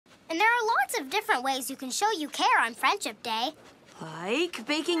there are lots of different ways you can show you care on Friendship Day. Like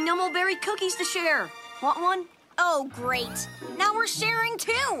baking Numbleberry cookies to share. Want one? Oh, great. Now we're sharing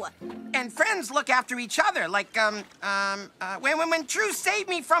too. And friends look after each other, like, when True saved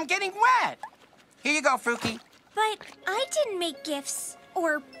me from getting wet. Here you go, Fruki. But I didn't make gifts,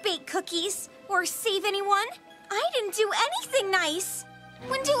 or bake cookies, or save anyone. I didn't do anything nice.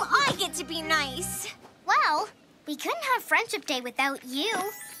 When do I get to be nice? Well, we couldn't have Friendship Day without you.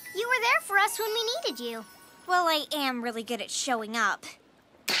 You were there for us when we needed you. Well, I am really good at showing up.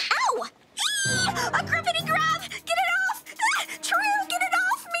 Ow! Eee! A grippity grab! Get it off! True, get it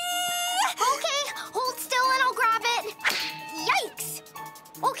off me! Okay, hold still and I'll grab it. Yikes!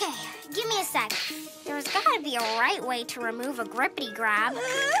 Okay, give me a sec. There's gotta be a right way to remove a grippity grab.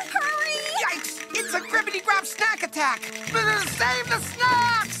 Hurry! Yikes! It's a grippity grab snack attack! Save the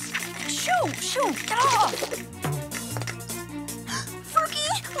snacks! Shoo! Get off! Fruki,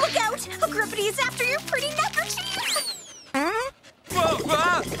 look out! A grippity is after your pretty neckerchief!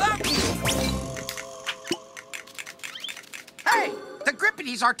 Hey! The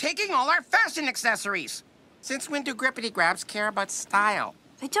grippities are taking all our fashion accessories! Since when do grippity grabs care about style?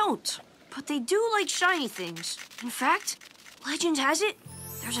 They don't, but they do like shiny things. In fact, legend has it,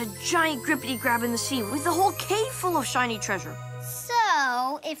 there's a giant grippity grab in the sea with a whole cave full of shiny treasure.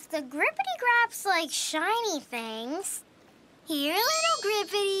 So, if the grippity grabs like shiny things, here, little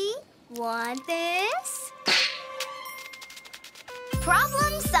grippity, want this?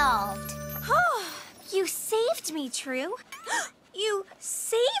 Problem solved. Oh, you saved me, True. You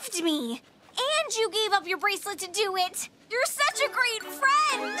saved me. And you gave up your bracelet to do it. You're such a great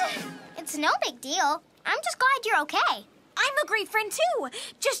friend. It's no big deal. I'm just glad you're okay. I'm a great friend, too.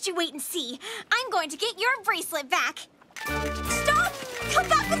 Just you wait and see. I'm going to get your bracelet back. Stop! Come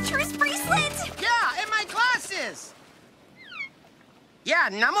back with True's bracelet! Yeah, and my glasses! Yeah,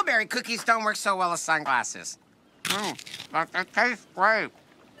 Numbleberry cookies don't work so well as sunglasses. But they taste great.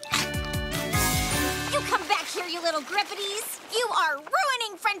 You come back here, you little grippities. You are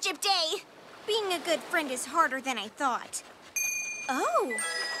ruining Friendship Day. Being a good friend is harder than I thought. Oh,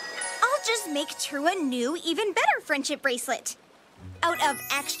 I'll just make True a new, even better friendship bracelet. Out of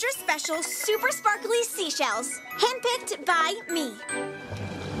extra special, super sparkly seashells. Handpicked by me.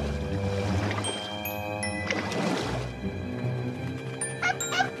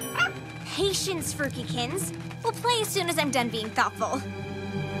 Patience, Fruikykins. We'll play as soon as I'm done being thoughtful.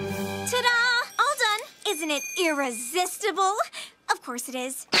 Ta-da! All done. Isn't it irresistible? Of course it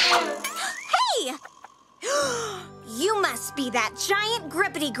is. Hey! You must be that giant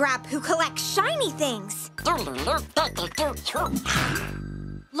grippity grab who collects shiny things.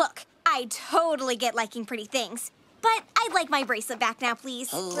 Look, I totally get liking pretty things, but I'd like my bracelet back now,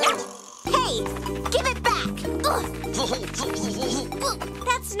 please. Hey, give it back.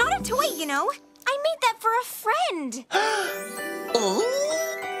 That's not a toy, you know. I made that for a friend.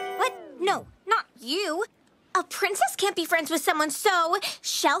 What? No, not you. A princess can't be friends with someone so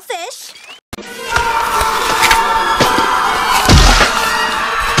shellfish.